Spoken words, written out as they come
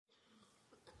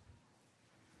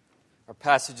Our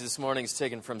passage this morning is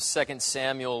taken from 2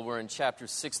 Samuel. We're in chapter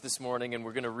 6 this morning, and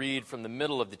we're going to read from the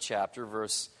middle of the chapter,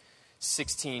 verse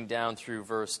 16 down through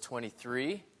verse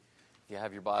 23. If you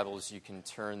have your Bibles, you can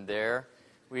turn there.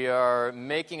 We are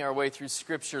making our way through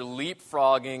Scripture,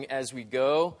 leapfrogging as we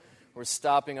go. We're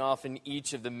stopping off in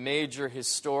each of the major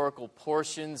historical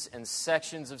portions and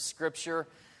sections of Scripture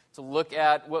to look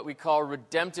at what we call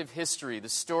redemptive history, the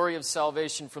story of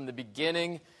salvation from the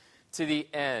beginning to the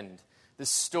end. The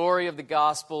story of the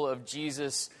gospel of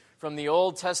Jesus from the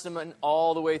Old Testament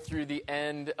all the way through the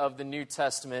end of the New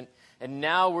Testament. And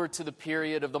now we're to the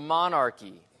period of the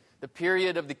monarchy, the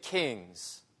period of the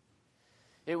kings.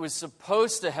 It was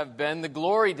supposed to have been the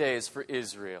glory days for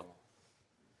Israel.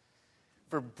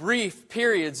 For brief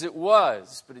periods it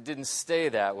was, but it didn't stay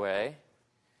that way.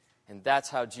 And that's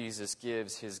how Jesus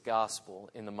gives his gospel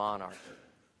in the monarchy.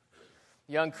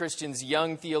 Young Christians,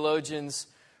 young theologians,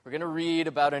 we're going to read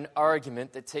about an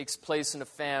argument that takes place in a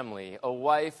family. A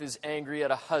wife is angry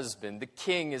at a husband. The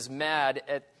king is mad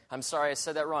at,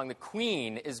 the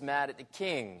queen is mad at the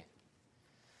king.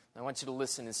 I want you to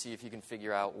listen and see if you can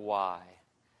figure out why.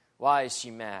 Why is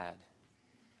she mad?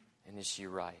 And is she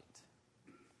right?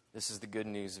 This is the good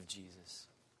news of Jesus.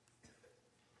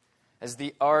 As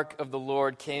the ark of the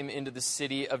Lord came into the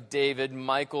city of David,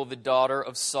 Michal, the daughter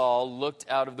of Saul, looked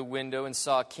out of the window and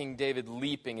saw King David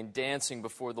leaping and dancing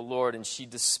before the Lord, and she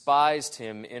despised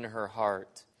him in her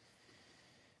heart.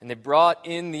 And they brought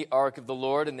in the ark of the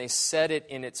Lord, and they set it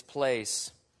in its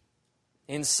place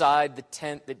inside the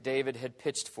tent that David had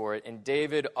pitched for it. And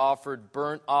David offered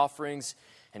burnt offerings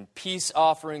and peace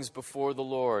offerings before the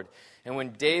Lord. And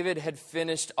when David had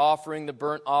finished offering the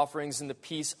burnt offerings and the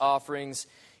peace offerings,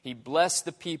 he blessed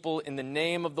the people in the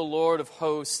name of the Lord of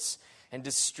hosts and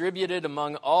distributed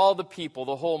among all the people,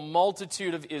 the whole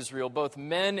multitude of Israel, both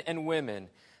men and women,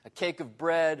 a cake of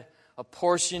bread, a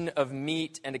portion of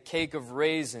meat, and a cake of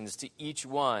raisins to each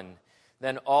one.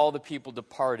 Then all the people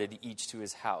departed, each to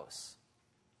his house.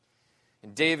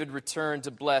 And David returned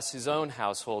to bless his own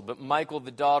household. But Michal, the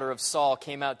daughter of Saul,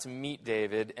 came out to meet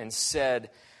David and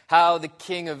said, "How the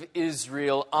king of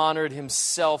Israel honored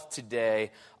himself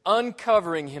today,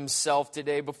 uncovering himself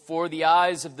today before the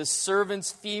eyes of the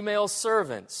servants, female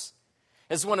servants,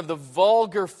 as one of the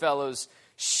vulgar fellows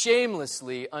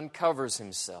shamelessly uncovers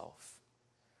himself."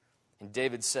 And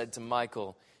David said to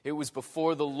Michal, "It was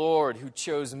before the Lord who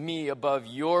chose me above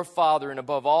your father and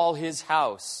above all his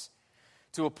house,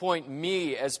 to appoint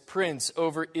me as prince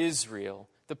over Israel,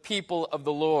 the people of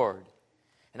the Lord.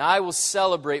 And I will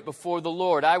celebrate before the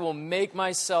Lord. I will make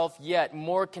myself yet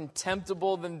more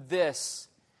contemptible than this,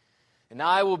 and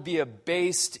I will be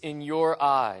abased in your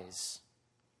eyes.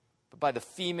 But by the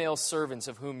female servants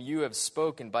of whom you have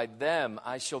spoken, by them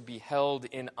I shall be held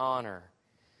in honor."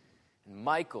 And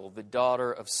Michal, the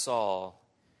daughter of Saul,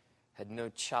 had no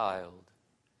child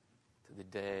to the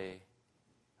day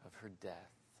of her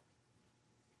death.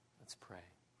 Let's pray.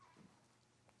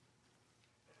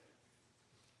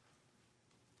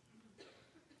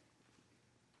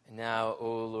 And now,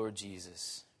 O Lord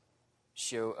Jesus,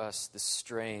 show us the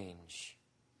strange,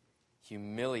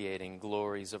 humiliating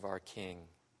glories of our King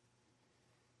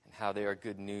and how they are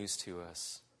good news to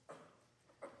us,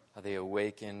 how they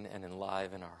awaken and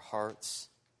enliven our hearts,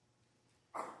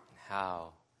 and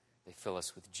how they fill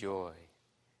us with joy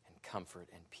and comfort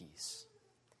and peace.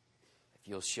 If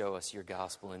you'll show us your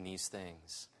gospel in these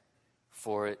things,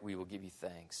 for it we will give you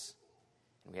thanks.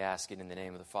 And we ask it in the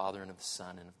name of the Father, and of the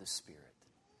Son, and of the Spirit.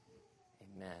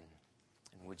 Amen.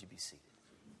 And would you be seated?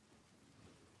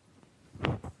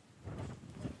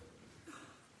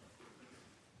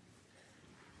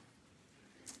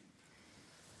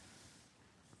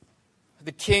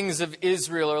 The kings of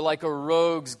Israel are like a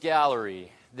rogues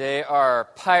gallery. They are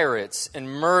pirates and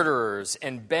murderers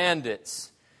and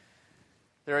bandits.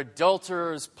 They're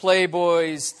adulterers,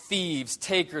 playboys, thieves,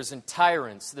 takers, and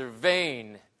tyrants. They're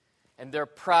vain, and they're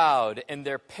proud, and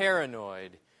they're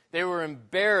paranoid. They were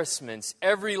embarrassments,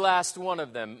 every last one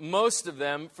of them, most of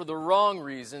them for the wrong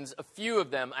reasons, a few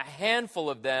of them, a handful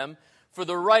of them, for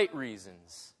the right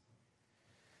reasons.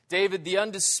 David, the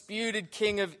undisputed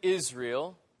king of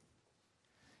Israel,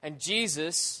 and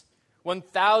Jesus,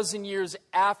 1,000 years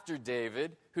after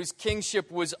David, whose kingship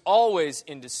was always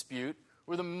in dispute,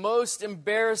 were the most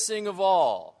embarrassing of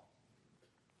all.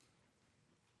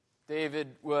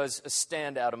 David was a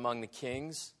standout among the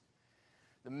kings.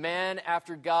 The man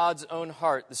after God's own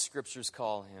heart, the Scriptures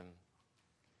call him.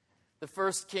 The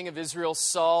first king of Israel,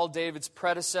 Saul, David's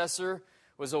predecessor,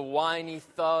 was a whiny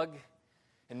thug,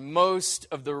 And most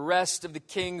of the rest of the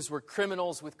kings were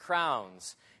criminals with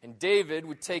crowns. And David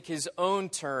would take his own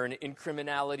turn in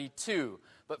criminality too.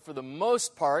 But for the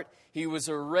most part, he was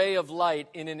a ray of light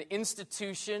in an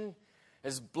institution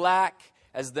as black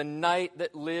as the night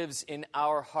that lives in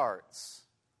our hearts.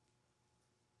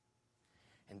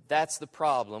 And that's the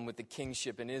problem with the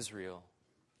kingship in Israel.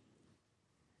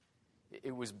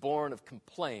 It was born of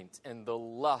complaint and the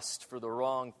lust for the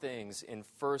wrong things in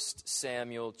 1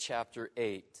 Samuel chapter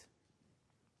 8.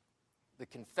 The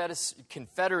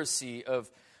confederacy of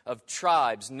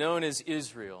tribes known as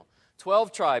Israel,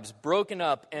 12 tribes broken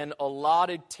up and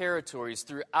allotted territories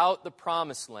throughout the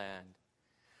Promised Land,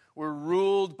 were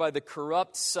ruled by the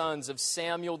corrupt sons of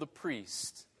Samuel the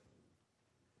priest.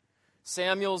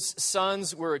 Samuel's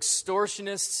sons were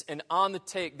extortionists and on the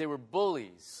take. They were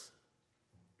bullies.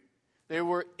 They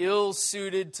were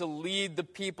ill-suited to lead the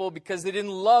people because they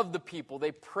didn't love the people.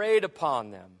 They preyed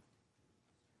upon them.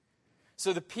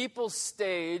 So the people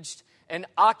staged an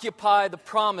Occupy the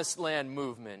Promised Land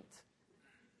movement.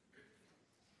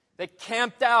 They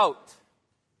camped out.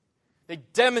 They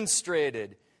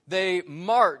demonstrated. They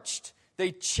marched.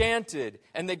 They chanted.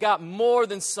 And they got more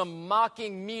than some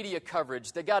mocking media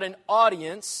coverage. They got an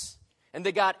audience and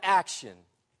they got action.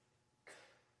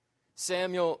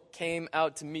 Samuel came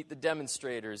out to meet the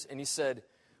demonstrators, and he said,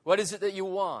 "What is it that you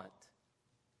want?"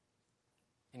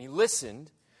 And he listened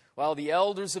while the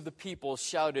elders of the people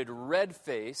shouted red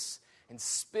face and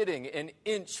spitting an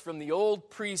inch from the old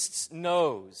priest's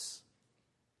nose.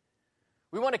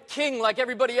 "We want a king like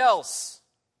everybody else.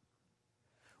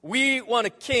 We want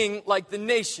a king like the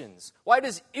nations. Why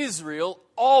does Israel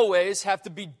always have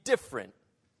to be different?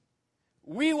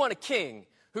 We want a king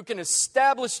who can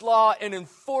establish law and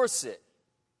enforce it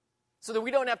so that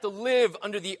we don't have to live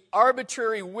under the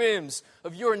arbitrary whims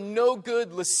of your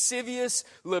no-good, lascivious,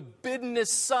 libidinous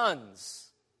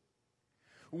sons.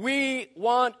 We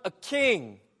want a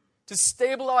king to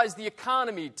stabilize the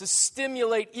economy, to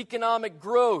stimulate economic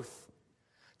growth,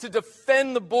 to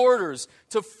defend the borders,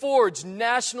 to forge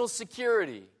national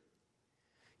security.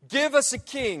 Give us a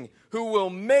king who will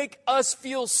make us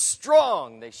feel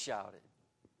strong," they shouted.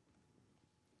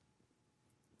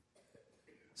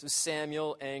 So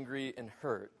Samuel, angry and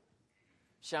hurt,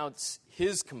 shouts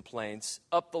his complaints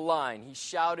up the line. He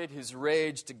shouted his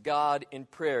rage to God in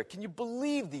prayer. "Can you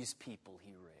believe these people?"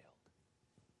 he railed.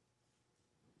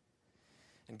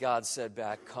 And God said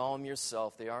back, "Calm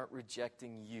yourself. They aren't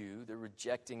rejecting you. They're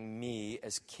rejecting me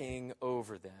as king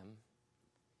over them.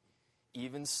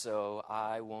 Even so,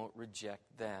 I won't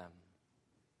reject them.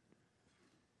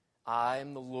 I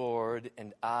am the Lord,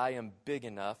 and I am big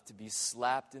enough to be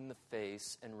slapped in the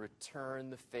face and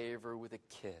return the favor with a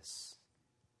kiss.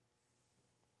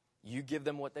 You give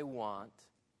them what they want,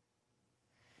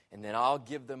 and then I'll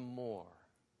give them more.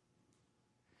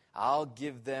 I'll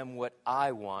give them what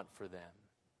I want for them."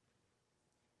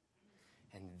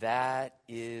 And that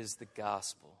is the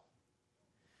gospel.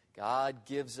 God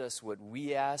gives us what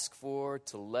we ask for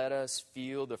to let us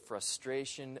feel the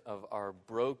frustration of our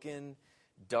broken,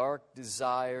 dark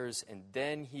desires, and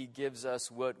then He gives us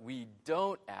what we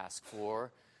don't ask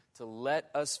for to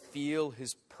let us feel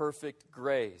His perfect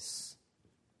grace.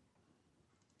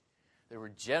 There were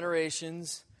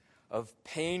generations of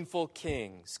painful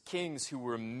kings, kings who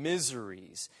were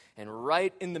miseries, and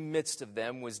right in the midst of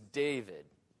them was David.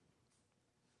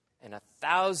 And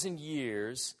 1,000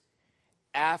 years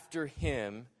after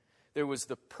him, there was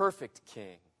the perfect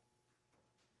king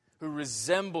who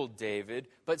resembled David,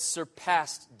 but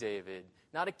surpassed David.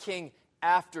 Not a king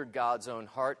after God's own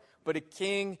heart, but a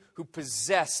king who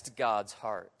possessed God's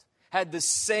heart, had the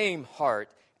same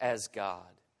heart as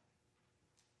God.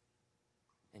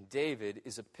 And David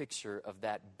is a picture of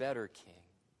that better king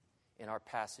in our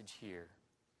passage here.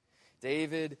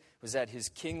 David was at his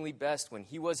kingly best when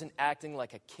he wasn't acting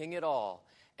like a king at all.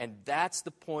 And that's the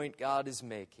point God is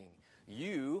making.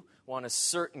 You want a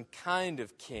certain kind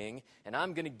of king, and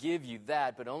I'm going to give you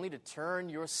that, but only to turn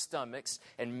your stomachs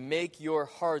and make your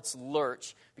hearts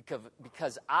lurch,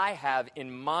 because I have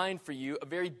in mind for you a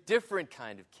very different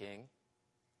kind of king.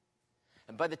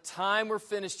 And by the time we're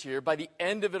finished here, by the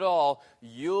end of it all,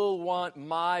 you'll want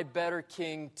my better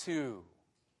king too.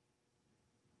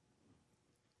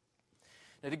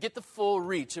 Now, to get the full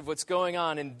reach of what's going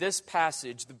on in this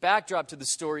passage, the backdrop to the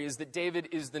story is that David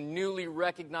is the newly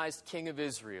recognized king of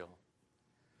Israel.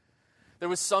 There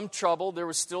was some trouble. There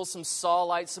were still some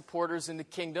Saulite supporters in the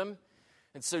kingdom.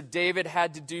 And so David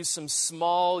had to do some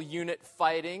small unit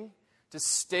fighting to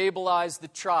stabilize the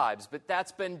tribes. But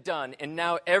that's been done. And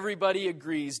now everybody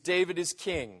agrees David is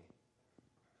king.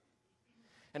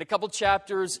 And a couple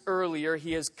chapters earlier,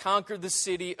 he has conquered the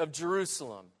city of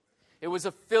Jerusalem. It was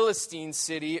a Philistine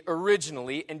city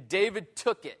originally, and David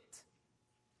took it.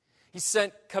 He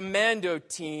sent commando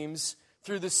teams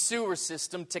through the sewer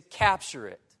system to capture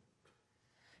it.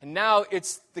 And now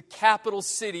it's the capital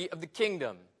city of the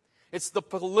kingdom. It's the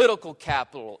political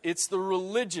capital. It's the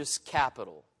religious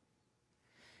capital.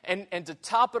 And to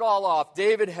top it all off,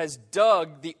 David has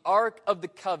dug the Ark of the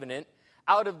Covenant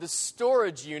out of the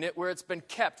storage unit where it's been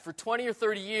kept for 20 or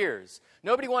 30 years.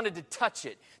 Nobody wanted to touch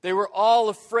it. They were all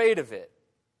afraid of it.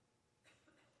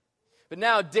 But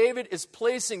now David is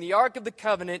placing the Ark of the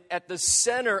Covenant at the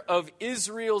center of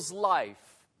Israel's life.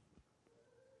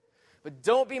 But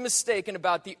don't be mistaken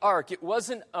about the ark. It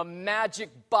wasn't a magic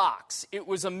box. It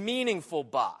was a meaningful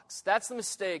box. That's the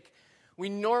mistake we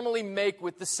normally make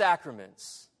with the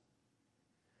sacraments.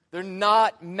 They're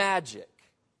not magic.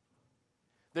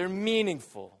 They're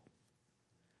meaningful.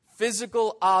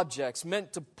 Physical objects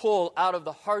meant to pull out of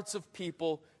the hearts of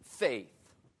people faith.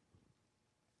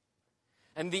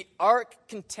 And the ark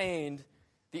contained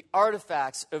the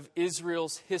artifacts of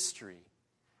Israel's history.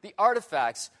 The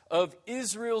artifacts of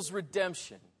Israel's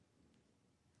redemption.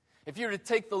 If you were to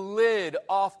take the lid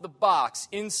off the box,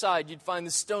 inside you'd find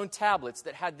the stone tablets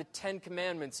that had the 10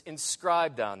 Commandments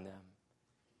inscribed on them.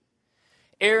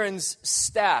 Aaron's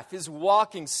staff, his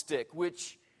walking stick,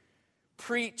 which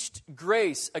preached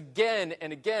grace again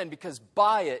and again because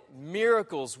by it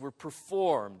miracles were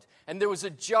performed. And there was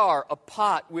a jar, a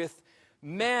pot with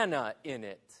manna in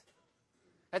it.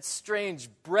 That strange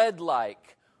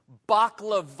bread-like,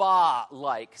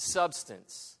 baklava-like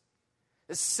substance.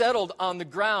 It settled on the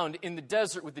ground in the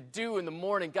desert with the dew in the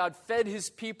morning. God fed his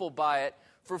people by it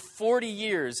for 40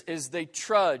 years as they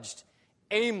trudged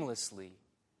aimlessly,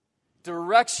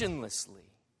 directionlessly.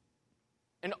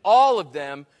 And all of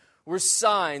them were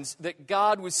signs that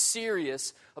God was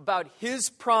serious about his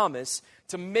promise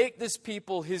to make this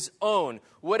people his own,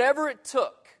 whatever it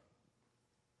took.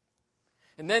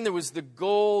 And then there was the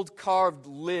gold-carved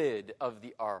lid of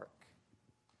the ark.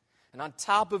 And on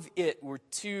top of it were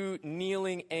 2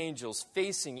 kneeling angels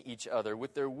facing each other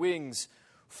with their wings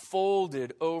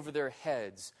folded over their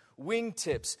heads,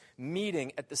 wingtips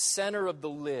meeting at the center of the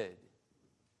lid.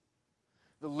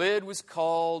 The lid was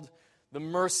called the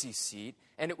mercy seat,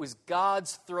 and it was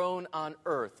God's throne on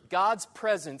earth. God's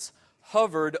presence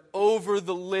hovered over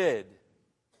the lid.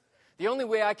 The only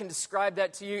way I can describe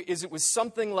that to you is it was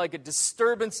something like a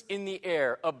disturbance in the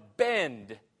air, a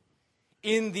bend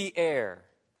in the air.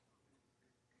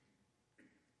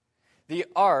 The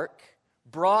ark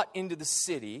brought into the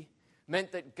city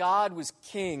meant that God was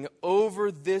king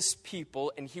over this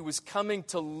people, and he was coming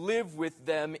to live with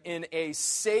them in a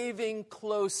saving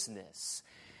closeness.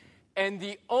 And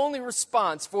the only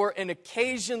response for an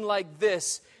occasion like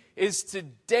this is to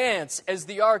dance as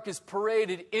the ark is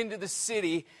paraded into the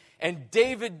city. And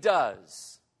David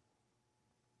does.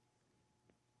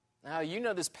 Now, you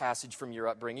know this passage from your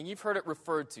upbringing. You've heard it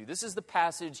referred to. This is the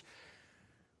passage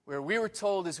where we were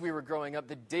told as we were growing up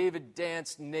that David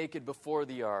danced naked before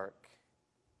the ark.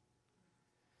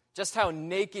 Just how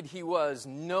naked he was,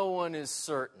 no one is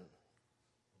certain.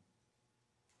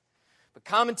 But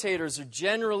commentators are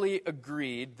generally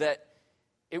agreed that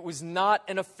it was not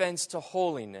an offense to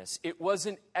holiness. It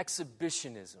wasn't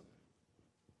exhibitionism.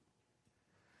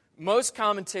 Most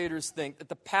commentators think that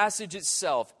the passage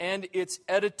itself and its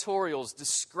editorials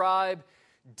describe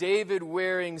David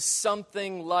wearing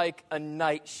something like a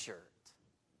nightshirt,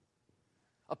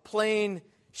 a plain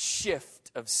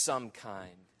shift of some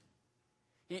kind.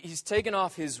 He's taken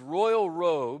off his royal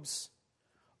robes,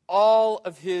 all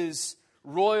of his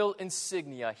royal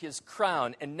insignia, his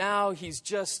crown, and now he's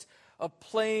just a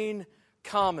plain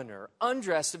commoner,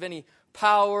 undressed of any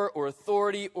power or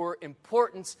authority or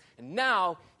importance, and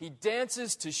now he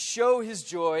dances to show his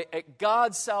joy at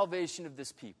God's salvation of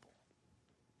this people.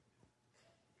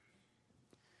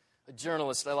 A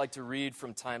journalist I like to read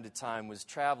from time to time was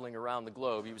traveling around the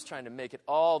globe. He was trying to make it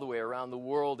all the way around the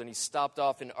world, and he stopped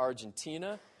off in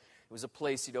Argentina. It was a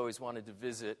place he'd always wanted to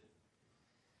visit.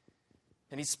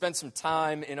 And he spent some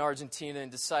time in Argentina and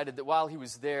decided that while he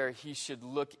was there, he should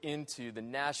look into the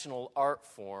national art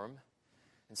form.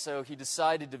 And so he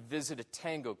decided to visit a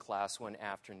tango class one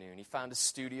afternoon. He found a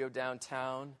studio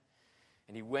downtown,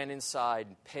 and he went inside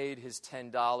and paid his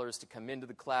 $10 to come into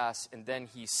the class, and then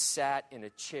he sat in a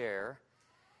chair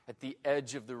at the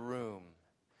edge of the room.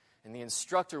 And the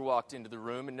instructor walked into the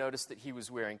room and noticed that he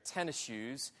was wearing tennis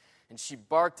shoes, and she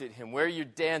barked at him, "Where are your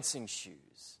dancing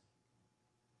shoes?"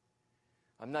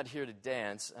 "I'm not here to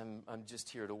dance, I'm just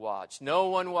here to watch." "No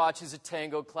one watches a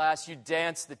tango class, you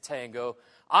dance the tango.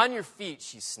 On your feet,"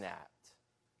 she snapped.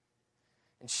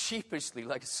 And sheepishly,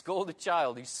 like a scolded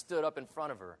child, he stood up in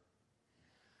front of her.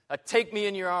 Take me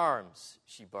in your arms,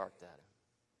 she barked at him.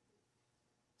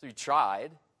 So he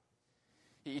tried.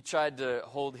 He tried to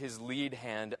hold his lead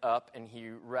hand up, and he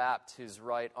wrapped his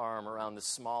right arm around the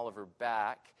small of her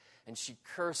back, and she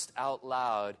cursed out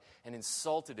loud and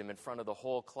insulted him in front of the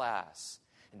whole class.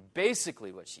 And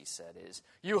basically what she said is,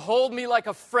 "You hold me like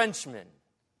a Frenchman."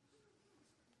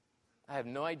 I have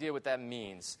no idea what that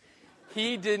means.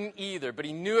 He didn't either, but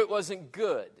he knew it wasn't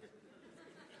good.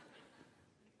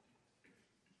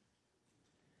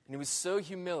 And he was so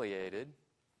humiliated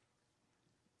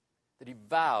that he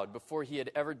vowed before he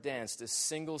had ever danced a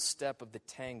single step of the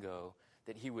tango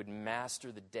that he would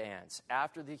master the dance.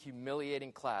 After the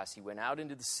humiliating class, he went out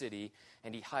into the city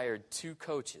and he hired 2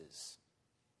 coaches.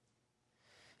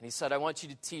 And he said, "I want you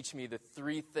to teach me the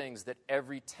 3 things that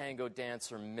every tango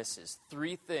dancer misses,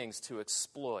 3 things to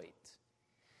exploit."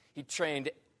 He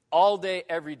trained all day,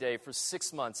 every day for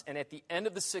 6 months. And at the end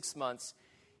of the 6 months,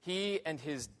 he and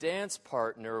his dance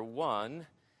partner won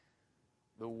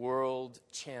the world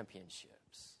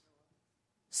championships.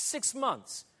 6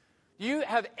 months. Do you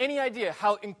have any idea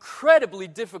how incredibly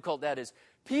difficult that is?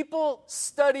 People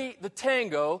study the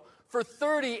tango for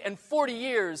 30 and 40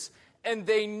 years, and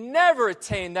they never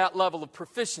attain that level of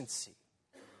proficiency.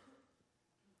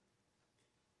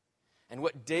 And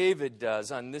what David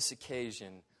does on this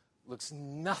occasion looks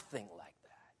nothing like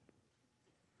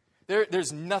that.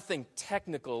 There's nothing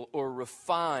technical or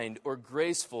refined or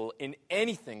graceful in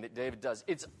anything that David does.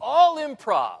 It's all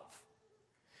improv.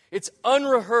 It's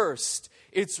unrehearsed.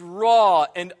 It's raw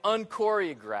and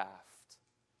unchoreographed.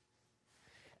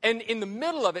 And in the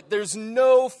middle of it, there's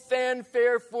no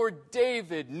fanfare for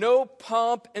David, no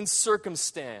pomp and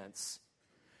circumstance.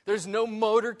 There's no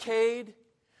motorcade,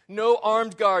 no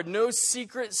armed guard, no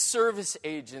secret service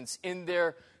agents in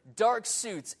their dark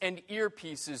suits and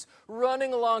earpieces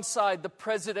running alongside the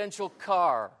presidential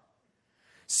car,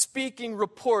 speaking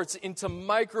reports into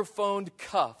microphoned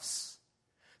cuffs.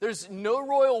 There's no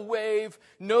royal wave,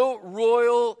 no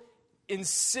royal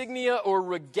insignia or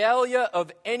regalia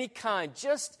of any kind.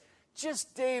 Just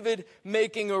David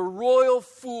making a royal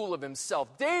fool of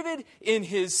himself. David in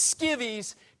his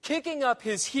skivvies, kicking up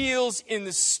his heels in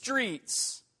the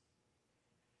streets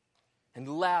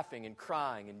and laughing and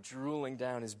crying and drooling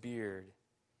down his beard.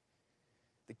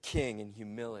 The king in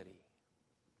humility.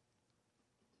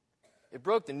 It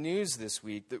broke the news this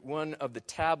week that one of the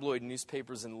tabloid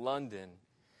newspapers in London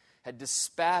had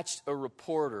dispatched a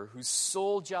reporter whose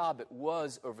sole job it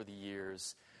was over the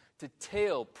years to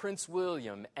tail Prince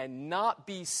William and not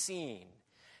be seen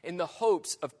in the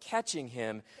hopes of catching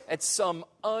him at some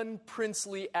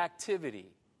unprincely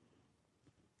activity.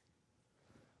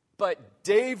 But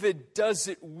David does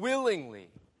it willingly.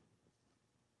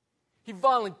 He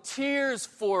volunteers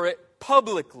for it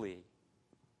publicly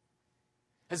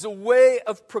as a way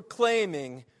of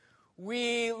proclaiming,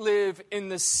 we live in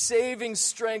the saving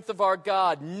strength of our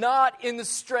God, not in the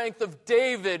strength of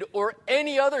David or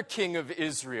any other king of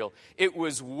Israel. It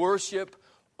was worship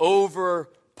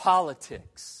over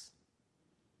politics.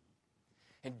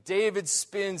 And David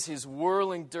spins his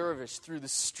whirling dervish through the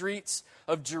streets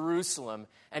of Jerusalem,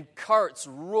 and carts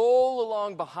roll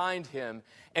along behind him,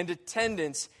 and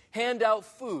attendants hand out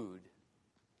food.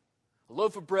 A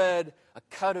loaf of bread, a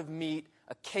cut of meat,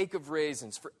 a cake of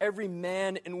raisins for every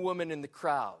man and woman in the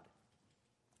crowd.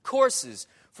 Courses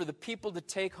for the people to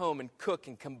take home and cook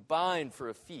and combine for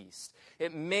a feast.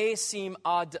 It may seem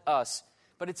odd to us,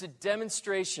 but it's a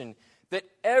demonstration that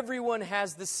everyone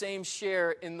has the same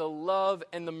share in the love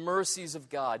and the mercies of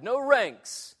God. No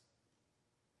ranks.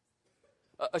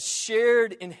 A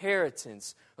shared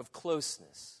inheritance of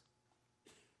closeness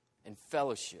and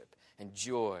fellowship and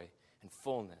joy and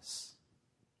fullness.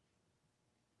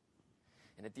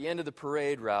 And at the end of the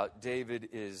parade route, David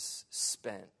is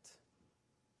spent.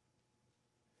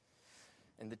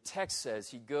 And the text says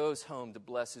he goes home to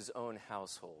bless his own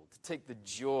household, to take the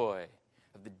joy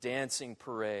of the dancing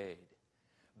parade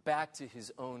back to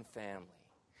his own family.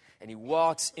 And he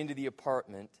walks into the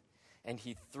apartment, and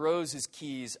he throws his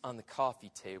keys on the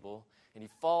coffee table, and he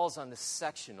falls on the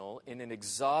sectional in an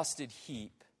exhausted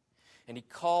heap. And he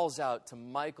calls out to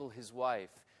Michal, his wife,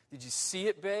 "Did you see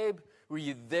it, babe? Were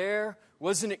you there?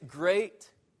 Wasn't it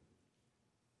great?"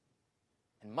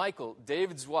 And Michal,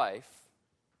 David's wife,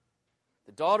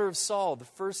 the daughter of Saul, the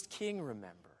first king,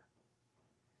 remember,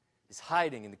 is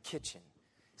hiding in the kitchen,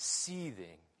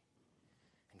 seething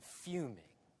and fuming.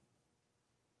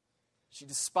 She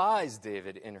despised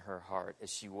David in her heart as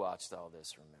she watched all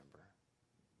this, remember.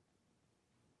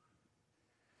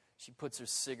 She puts her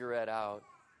cigarette out.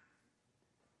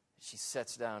 She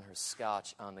sets down her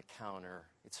scotch on the counter.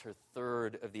 It's her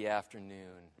third of the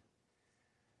afternoon.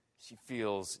 She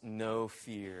feels no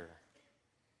fear.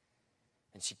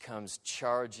 And she comes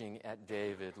charging at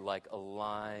David like a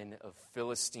line of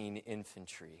Philistine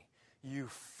infantry. "You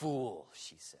fool,"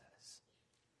 she says.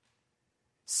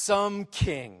 "Some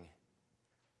king,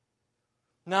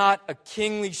 not a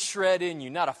kingly shred in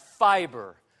you, not a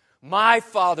fiber. My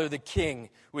father, the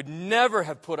king, would never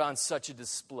have put on such a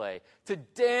display. To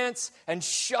dance and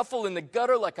shuffle in the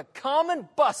gutter like a common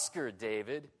busker,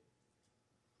 David.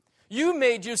 You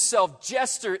made yourself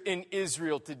jester in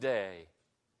Israel today.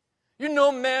 You're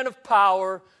no man of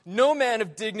power, no man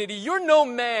of dignity. You're no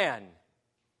man.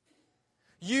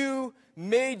 You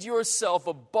made yourself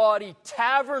a bawdy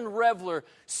tavern reveler,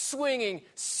 swinging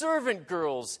servant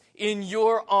girls in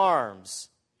your arms.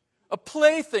 A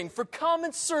plaything for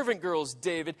common servant girls,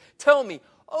 David. Tell me,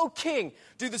 O king,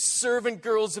 do the servant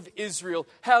girls of Israel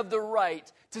have the right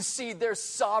to see their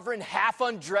sovereign half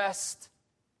undressed?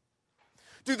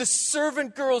 Do the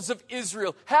servant girls of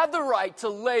Israel have the right to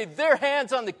lay their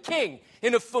hands on the king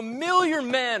in a familiar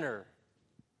manner?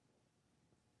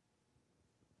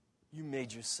 You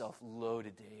made yourself low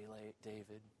today,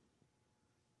 David,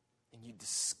 and you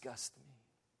disgust me."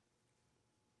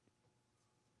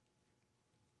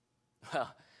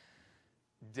 Well,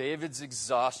 David's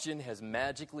exhaustion has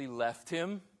magically left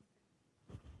him.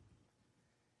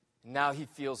 Now he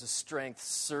feels a strength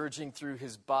surging through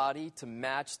his body to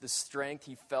match the strength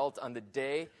he felt on the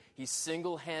day he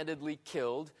single-handedly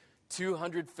killed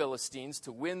 200 Philistines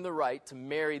to win the right to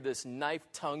marry this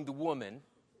knife-tongued woman.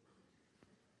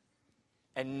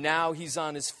 And now he's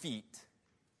on his feet.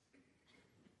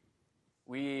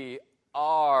 "We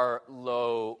are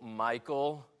low,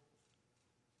 Michal.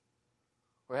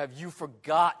 Or have you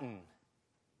forgotten?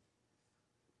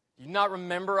 Do you not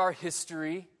remember our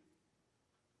history?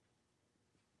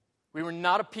 We were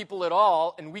not a people at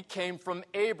all, and we came from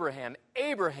Abraham.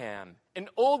 Abraham, an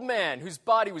old man whose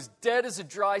body was dead as a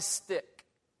dry stick.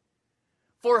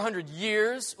 400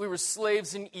 years we were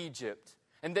slaves in Egypt,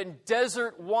 and then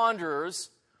desert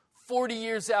wanderers. 40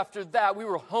 years after that, we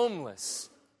were homeless.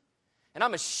 And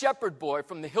I'm a shepherd boy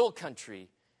from the hill country.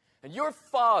 And your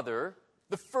father,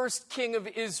 the first king of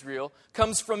Israel,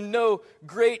 comes from no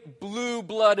great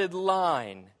blue-blooded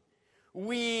line.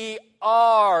 We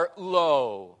are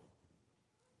low,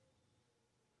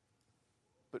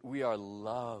 but we are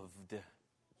loved.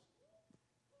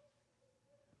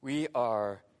 We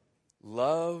are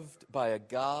loved by a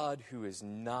God who is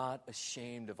not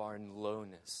ashamed of our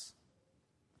lowness.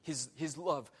 His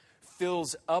love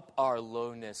fills up our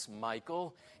lowness,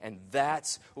 Michal, and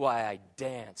that's why I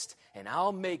danced. And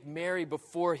I'll make merry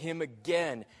before him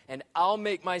again, and I'll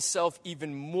make myself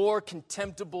even more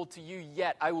contemptible to you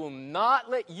yet. I will not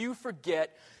let you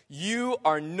forget you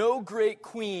are no great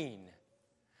queen.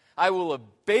 I will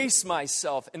abase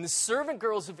myself, and the servant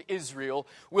girls of Israel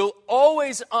will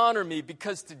always honor me,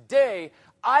 because today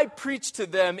I preach to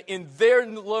them in their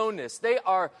lowness. They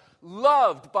are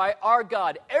loved by our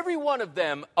God, every one of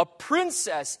them a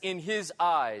princess in his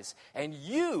eyes. And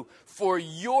you, for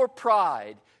your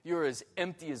pride, you're as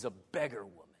empty as a beggar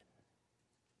woman.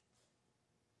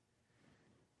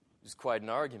 It was quite an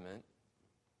argument.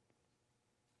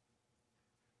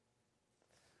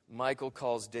 Michal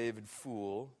calls David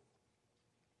fool,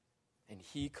 and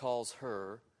he calls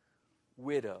her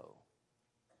widow.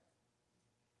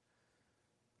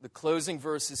 The closing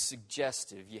verse is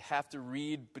suggestive. You have to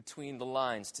read between the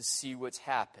lines to see what's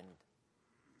happened.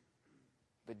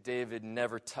 But David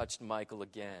never touched Michal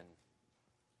again.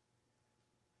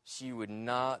 She would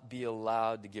not be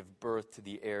allowed to give birth to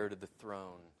the heir to the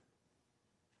throne.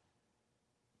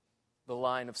 The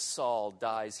line of Saul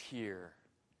dies here,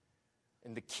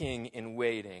 and the king in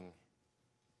waiting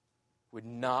would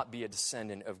not be a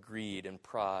descendant of greed and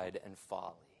pride and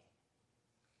folly.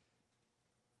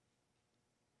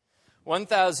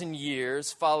 1,000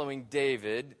 years following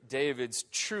David, David's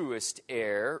truest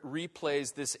heir,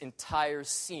 replays this entire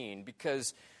scene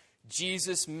because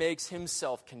Jesus makes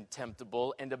himself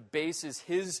contemptible and abases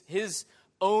his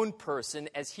own person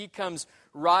as he comes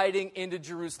riding into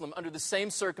Jerusalem. Under the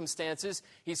same circumstances,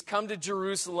 he's come to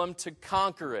Jerusalem to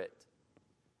conquer it.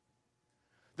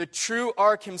 The true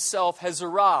ark himself has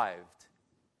arrived.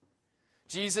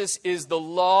 Jesus is the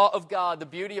law of God, the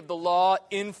beauty of the law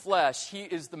in flesh. He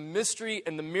is the mystery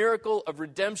and the miracle of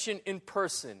redemption in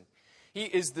person. He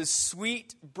is the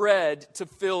sweet bread to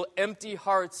fill empty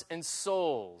hearts and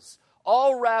souls,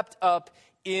 all wrapped up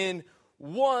in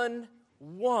one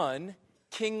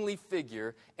kingly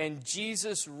figure. And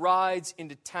Jesus rides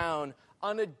into town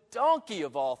on a donkey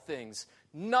of all things,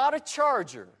 not a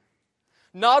charger.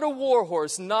 not a war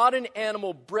horse, not an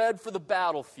animal bred for the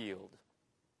battlefield.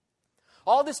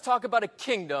 All this talk about a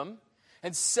kingdom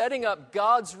and setting up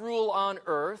God's rule on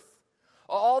earth,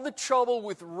 all the trouble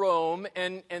with Rome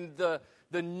and the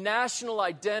national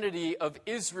identity of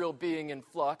Israel being in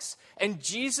flux, and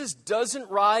Jesus doesn't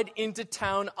ride into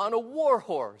town on a war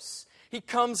horse. He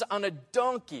comes on a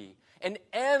donkey, an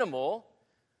animal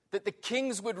that the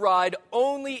kings would ride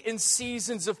only in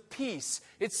seasons of peace.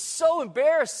 It's so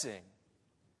embarrassing.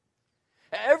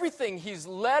 Everything he's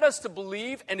led us to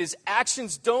believe and his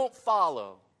actions don't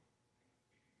follow.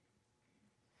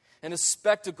 And a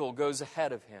spectacle goes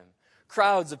ahead of him.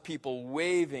 Crowds of people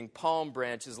waving palm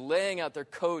branches, laying out their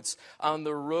coats on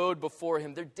the road before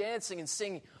him. They're dancing and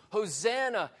singing,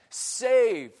 "Hosanna,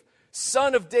 save,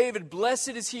 Son of David, blessed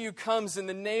is he who comes in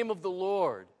the name of the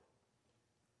Lord."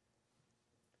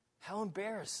 How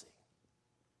embarrassing.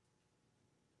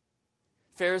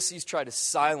 Pharisees try to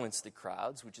silence the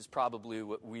crowds, which is probably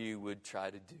what we would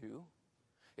try to do.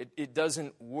 It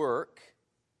doesn't work.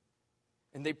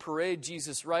 And they parade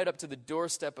Jesus right up to the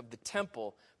doorstep of the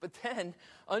temple. But then,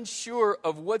 unsure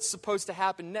of what's supposed to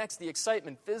happen next, the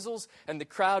excitement fizzles and the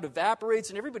crowd evaporates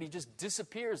and everybody just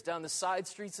disappears down the side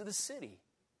streets of the city.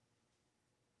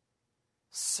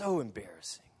 So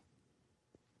embarrassing.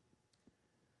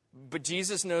 But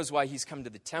Jesus knows why he's come to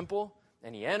the temple,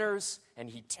 and he enters, and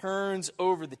he turns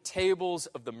over the tables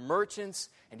of the merchants,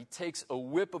 and he takes a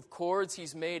whip of cords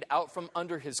he's made out from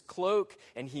under his cloak,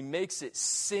 and he makes it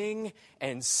sing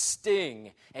and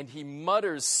sting, and he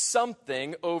mutters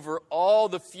something over all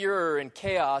the furor and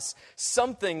chaos,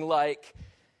 something like,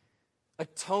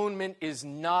 "Atonement is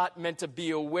not meant to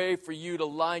be a way for you to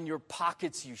line your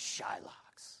pockets, you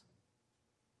Shylocks."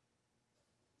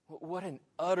 What an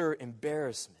utter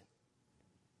embarrassment.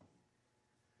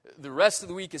 The rest of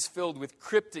the week is filled with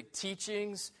cryptic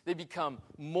teachings. They become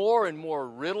more and more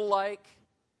riddle-like.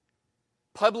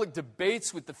 Public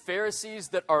debates with the Pharisees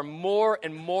that are more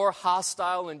and more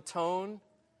hostile in tone.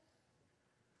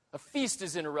 A feast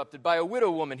is interrupted by a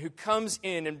widow woman who comes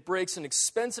in and breaks an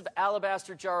expensive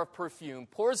alabaster jar of perfume,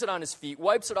 pours it on his feet,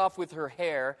 wipes it off with her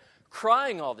hair,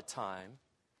 crying all the time.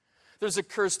 There's a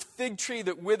cursed fig tree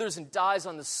that withers and dies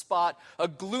on the spot, a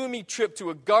gloomy trip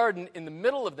to a garden in the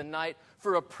middle of the night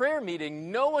for a prayer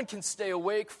meeting no one can stay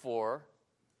awake for,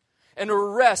 an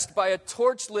arrest by a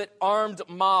torch-lit armed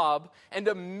mob, and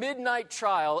a midnight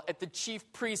trial at the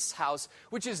chief priest's house,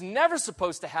 which is never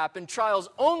supposed to happen. Trials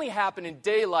only happen in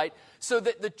daylight so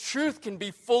that the truth can be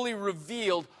fully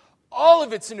revealed. All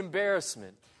of it's an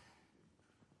embarrassment.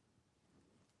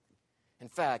 In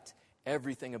fact,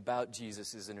 everything about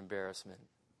Jesus is an embarrassment.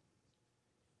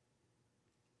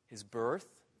 His birth,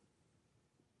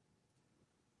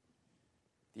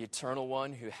 the eternal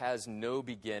one who has no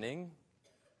beginning,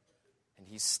 and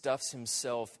he stuffs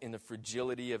himself in the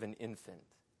fragility of an infant.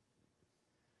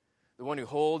 The one who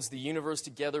holds the universe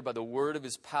together by the word of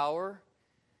his power,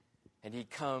 and he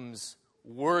comes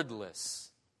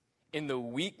wordless in the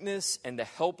weakness and the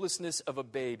helplessness of a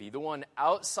baby. The one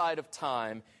outside of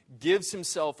time gives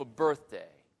himself a birthday.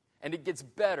 And it gets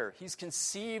better. He's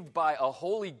conceived by a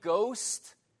Holy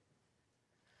Ghost,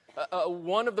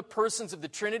 one of the persons of the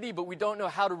Trinity, but we don't know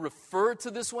how to refer to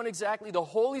this one exactly. The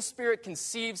Holy Spirit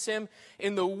conceives him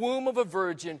in the womb of a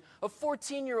virgin, a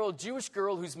 14-year-old Jewish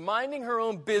girl who's minding her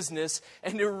own business,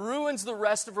 and it ruins the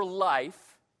rest of her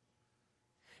life.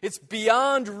 It's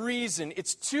beyond reason.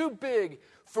 It's too big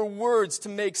for words to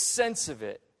make sense of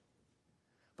it.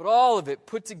 But all of it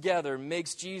put together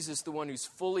makes Jesus the one who's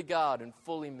fully God and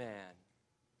fully man.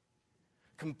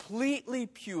 Completely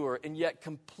pure and yet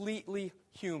completely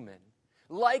human.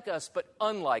 Like us but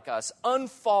unlike us.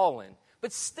 Unfallen.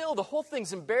 But still, the whole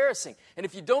thing's embarrassing. And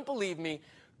if you don't believe me,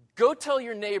 go tell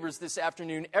your neighbors this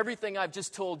afternoon everything I've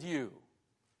just told you.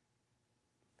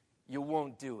 You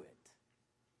won't do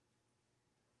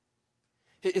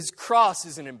it. His cross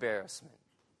is an embarrassment.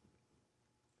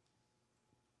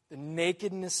 The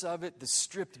nakedness of it, the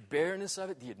stripped bareness of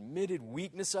it, the admitted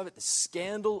weakness of it, the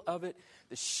scandal of it,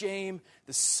 the shame,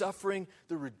 the suffering,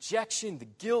 the rejection, the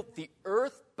guilt, the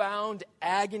earthbound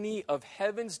agony of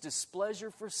heaven's displeasure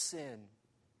for sin.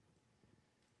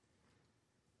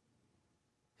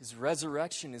 His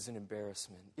resurrection is an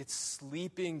embarrassment. It's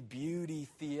sleeping beauty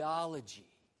theology.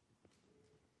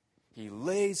 He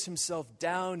lays himself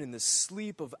down in the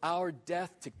sleep of our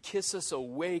death to kiss us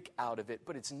awake out of it,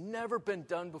 but it's never been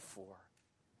done before.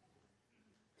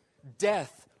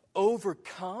 Death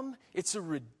overcome? It's a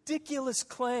ridiculous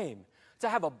claim to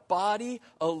have a body,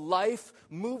 a life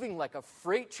moving like a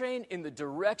freight train in the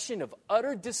direction of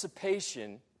utter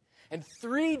dissipation, and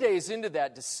 3 days into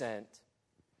that descent,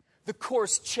 the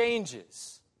course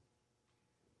changes.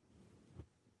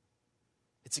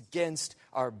 It's against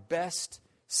our best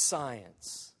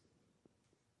science.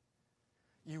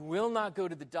 You will not go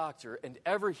to the doctor and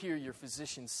ever hear your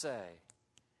physician say,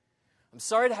 I'm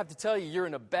sorry to have to tell you you're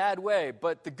in a bad way,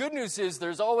 but the good news is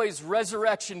there's always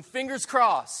resurrection, fingers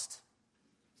crossed.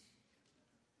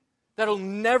 That'll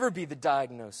never be the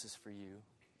diagnosis for you.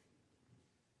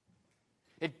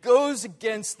 It goes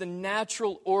against the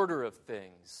natural order of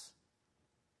things.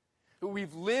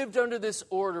 We've lived under this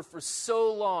order for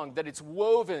so long that it's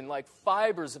woven like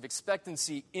fibers of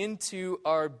expectancy into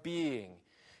our being.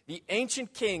 The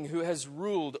ancient king who has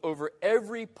ruled over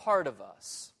every part of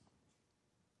us.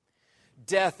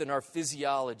 Death in our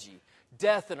physiology,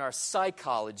 death in our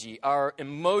psychology, our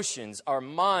emotions, our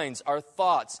minds, our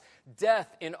thoughts,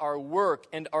 death in our work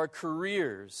and our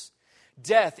careers.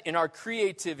 Death in our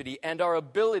creativity and our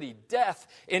ability, death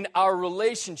in our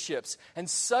relationships. And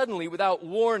suddenly, without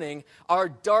warning, our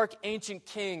dark ancient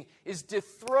king is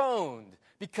dethroned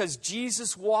because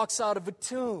Jesus walks out of a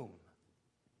tomb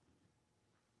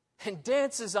and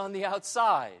dances on the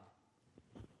outside.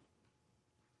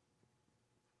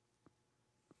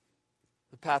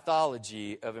 The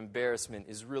pathology of embarrassment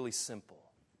is really simple.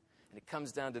 And it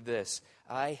comes down to this: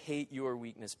 I hate your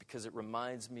weakness because it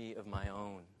reminds me of my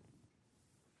own.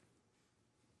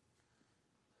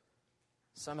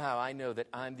 Somehow I know that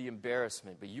I'm the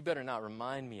embarrassment, but you better not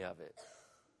remind me of it.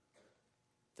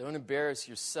 Don't embarrass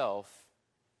yourself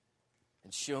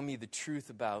and show me the truth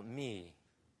about me.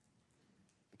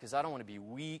 Because I don't want to be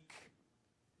weak.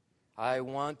 I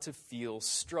want to feel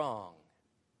strong.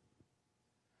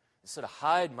 So to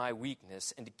hide my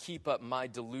weakness and to keep up my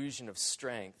delusion of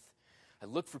strength, I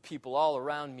look for people all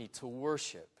around me to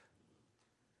worship.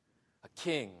 A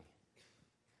king,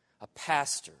 a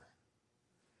pastor,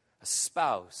 a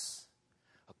spouse,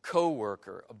 a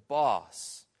coworker, a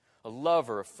boss, a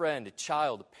lover, a friend, a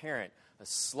child, a parent, a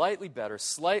slightly better,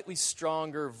 slightly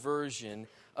stronger version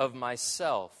of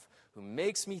myself who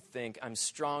makes me think I'm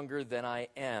stronger than I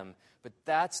am. But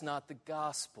that's not the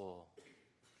gospel.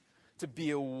 To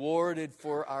be awarded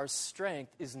for our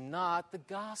strength is not the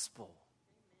gospel.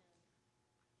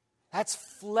 That's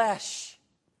flesh.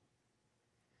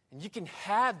 And you can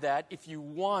have that if you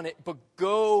want it, but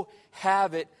go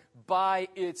have it by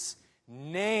its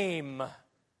name.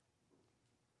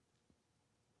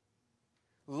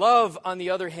 Love, on the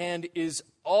other hand, is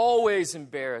always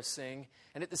embarrassing,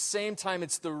 and at the same time,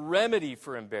 it's the remedy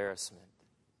for embarrassment.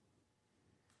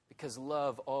 Because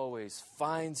love always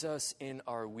finds us in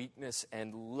our weakness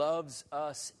and loves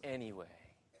us anyway.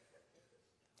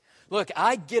 Look,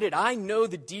 I get it. I know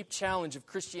the deep challenge of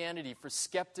Christianity for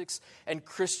skeptics and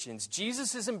Christians.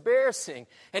 Jesus is embarrassing,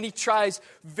 and he tries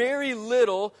very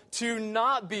little to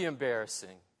not be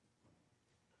embarrassing.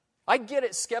 I get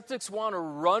it. Skeptics want to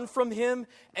run from him,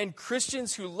 and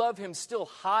Christians who love him still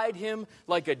hide him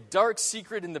like a dark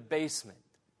secret in the basement.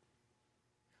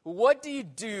 What do you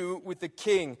do with the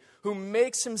king who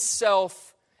makes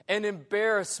himself an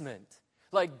embarrassment,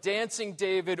 like Dancing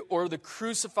David or the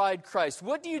crucified Christ?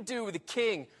 What do you do with a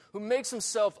king who makes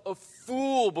himself a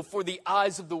fool before the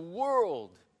eyes of the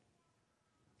world?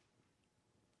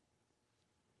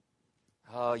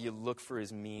 Oh, you look for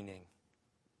his meaning.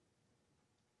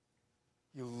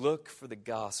 You look for the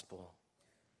gospel.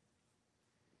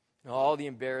 And all the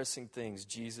embarrassing things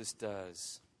Jesus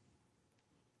does,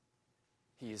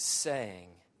 he is saying,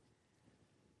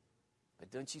 but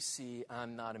don't you see,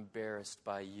 I'm not embarrassed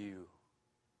by you.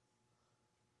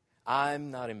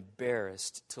 I'm not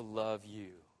embarrassed to love you.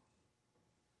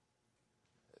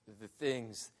 The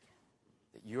things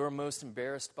that you're most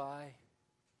embarrassed by,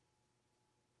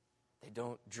 they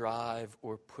don't drive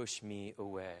or push me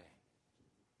away.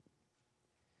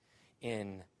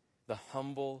 In the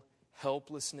humble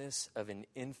helplessness of an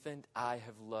infant, I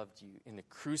have loved you. In the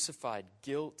crucified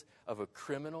guilt of a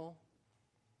criminal,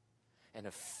 an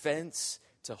offense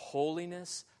to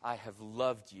holiness, I have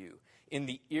loved you. In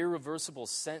the irreversible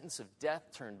sentence of death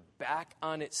turned back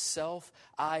on itself,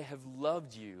 I have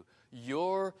loved you.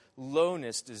 Your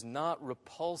lowness does not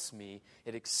repulse me.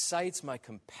 It excites my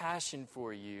compassion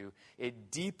for you. It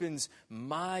deepens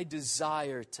my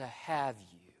desire to have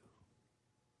you.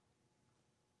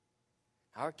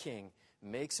 Our King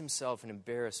makes himself an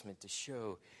embarrassment to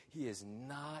show he is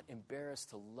not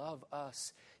embarrassed to love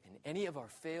us in any of our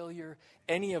failure,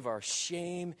 any of our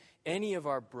shame, any of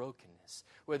our brokenness.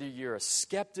 Whether you're a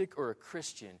skeptic or a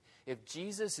Christian, if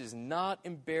Jesus is not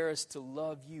embarrassed to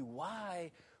love you,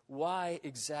 why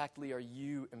exactly are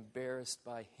you embarrassed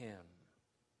by him?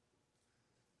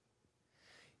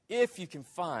 If you can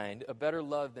find a better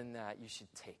love than that, you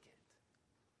should take it.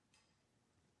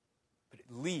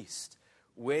 least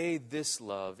weigh this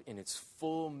love in its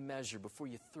full measure before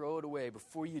you throw it away,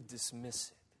 before you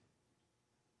dismiss it.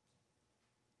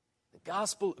 The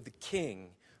gospel of the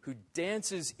King who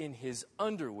dances in his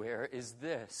underwear is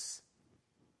this.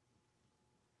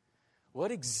 What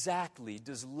exactly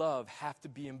does love have to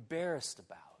be embarrassed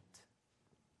about?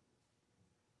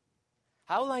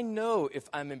 How will I know if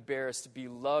I'm embarrassed to be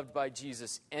loved by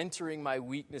Jesus, entering my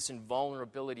weakness and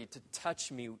vulnerability, to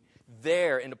touch me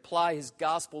there and apply his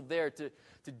gospel there, to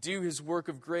do his work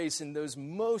of grace in those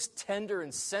most tender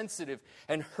and sensitive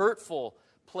and hurtful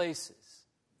places?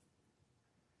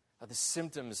 The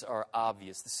symptoms are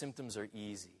obvious. The symptoms are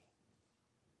easy.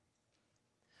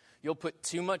 You'll put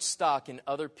too much stock in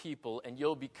other people and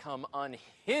you'll become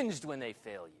unhinged when they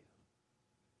fail you.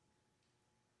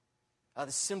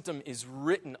 The symptom is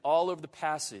written all over the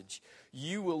passage.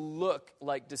 You will look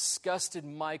like disgusted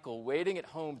Michal waiting at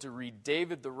home to read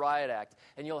David the Riot Act,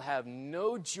 and you'll have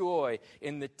no joy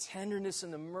in the tenderness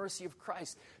and the mercy of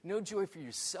Christ. No joy for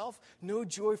yourself, no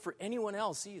joy for anyone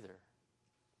else either.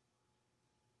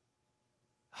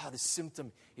 The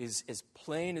symptom is as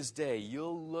plain as day.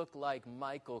 You'll look like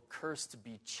Michal, cursed to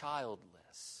be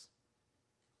childless.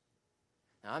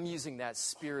 Now, I'm using that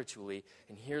spiritually,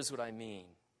 and here's what I mean.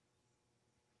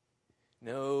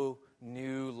 No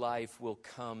new life will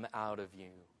come out of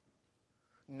you.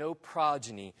 No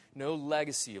progeny, no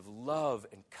legacy of love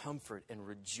and comfort and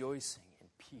rejoicing and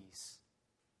peace.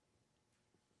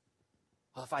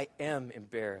 Well, if I am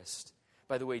embarrassed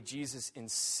by the way Jesus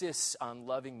insists on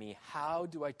loving me, how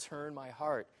do I turn my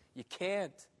heart? You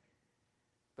can't.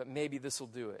 But maybe this will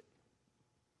do it.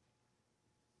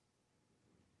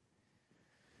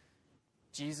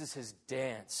 Jesus has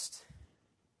danced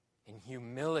in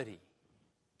humility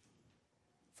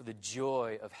for the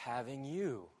joy of having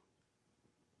you.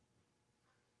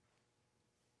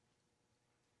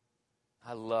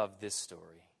 I love this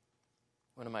story.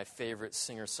 One of my favorite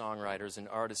singer-songwriters, an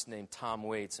artist named Tom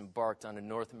Waits, embarked on a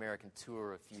North American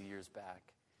tour a few years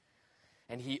back.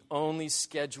 And he only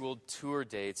scheduled tour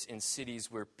dates in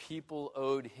cities where people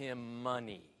owed him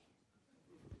money.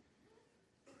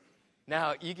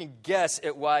 Now, you can guess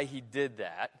at why he did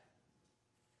that.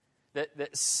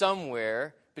 That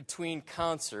somewhere between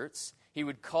concerts, he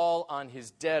would call on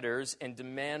his debtors and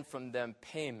demand from them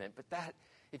payment. But that,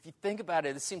 if you think about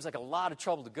it, it seems like a lot of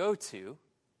trouble to go to.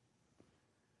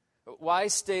 Why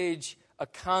stage a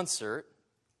concert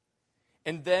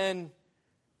and then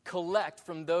collect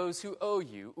from those who owe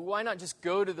you? Why not just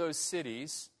go to those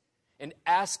cities and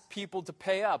ask people to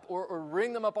pay up, or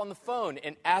ring them up on the phone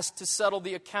and ask to settle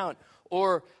the account,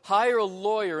 or hire a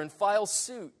lawyer and file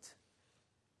suit?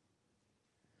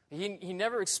 He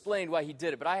never explained why he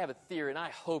did it, but I have a theory, and I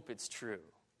hope it's true.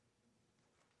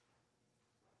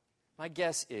 My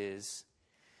guess is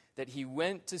that he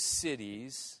went to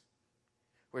cities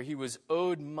where he was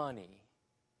owed money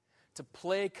to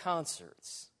play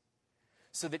concerts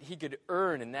so that he could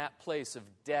earn in that place of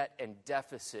debt and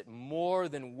deficit more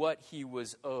than what he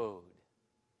was owed.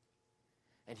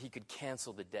 And he could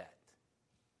cancel the debt.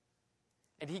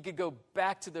 And he could go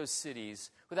back to those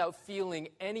cities without feeling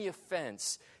any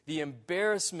offense. The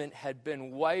embarrassment had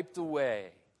been wiped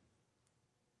away.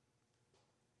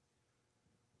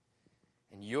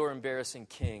 And your embarrassing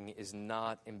king is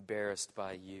not embarrassed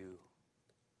by you.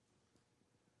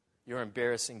 Your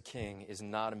embarrassing king is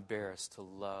not embarrassed to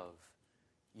love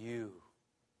you.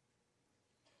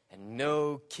 And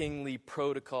no kingly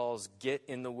protocols get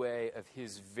in the way of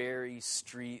his very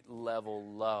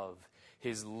street-level love.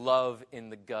 His love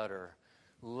in the gutter.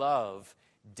 Love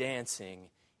dancing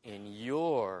in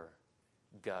your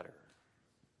gutter.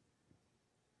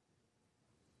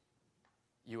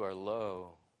 You are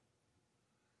low,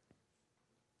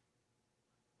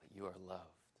 but you are loved.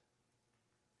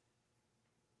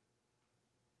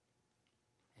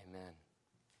 Amen.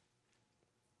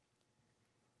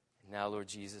 And now, Lord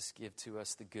Jesus, give to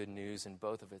us the good news in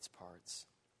both of its parts.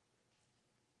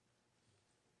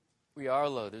 We are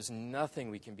low. There's nothing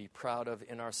we can be proud of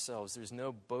in ourselves. There's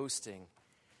no boasting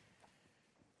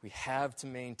we have to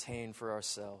maintain for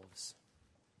ourselves.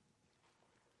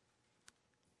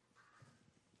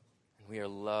 And we are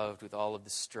loved with all of the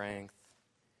strength,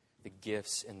 the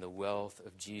gifts, and the wealth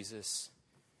of Jesus,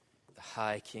 the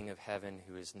high King of heaven,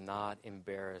 who is not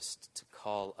embarrassed to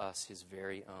call us his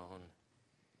very own.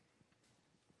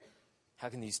 How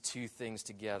can these two things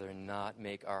together not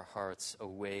make our hearts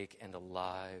awake and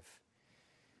alive?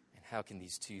 And how can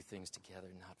these two things together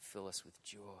not fill us with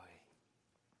joy?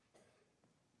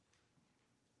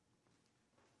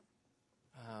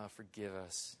 Forgive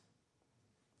us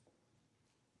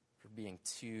for being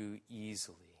too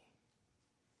easily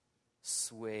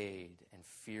swayed and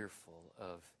fearful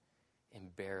of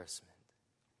embarrassment?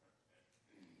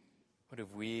 What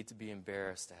have we to be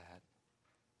embarrassed at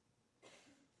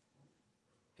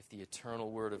if the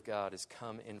eternal Word of God has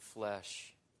come in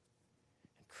flesh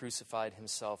and crucified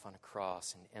himself on a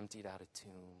cross and emptied out a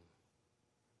tomb?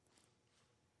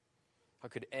 How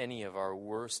could any of our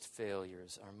worst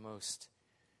failures, our most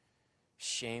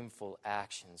shameful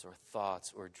actions or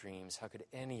thoughts or dreams, how could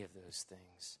any of those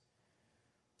things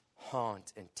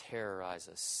haunt and terrorize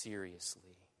us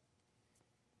seriously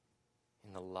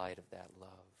in the light of that love?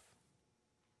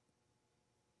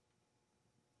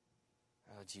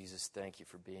 Oh, Jesus, thank you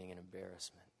for being an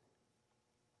embarrassment.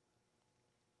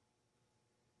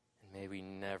 And may we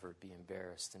never be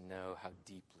embarrassed to know how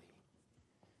deeply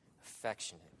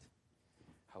affectionate,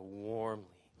 how warmly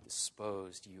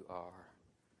disposed you are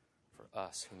for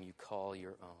us whom you call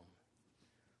your own,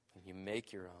 whom you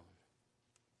make your own.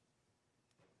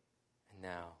 And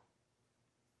now,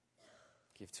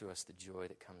 give to us the joy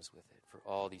that comes with it. For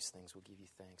all these things we'll give you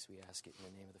thanks. We ask it in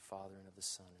the name of the Father, and of the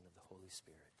Son, and of the Holy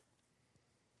Spirit.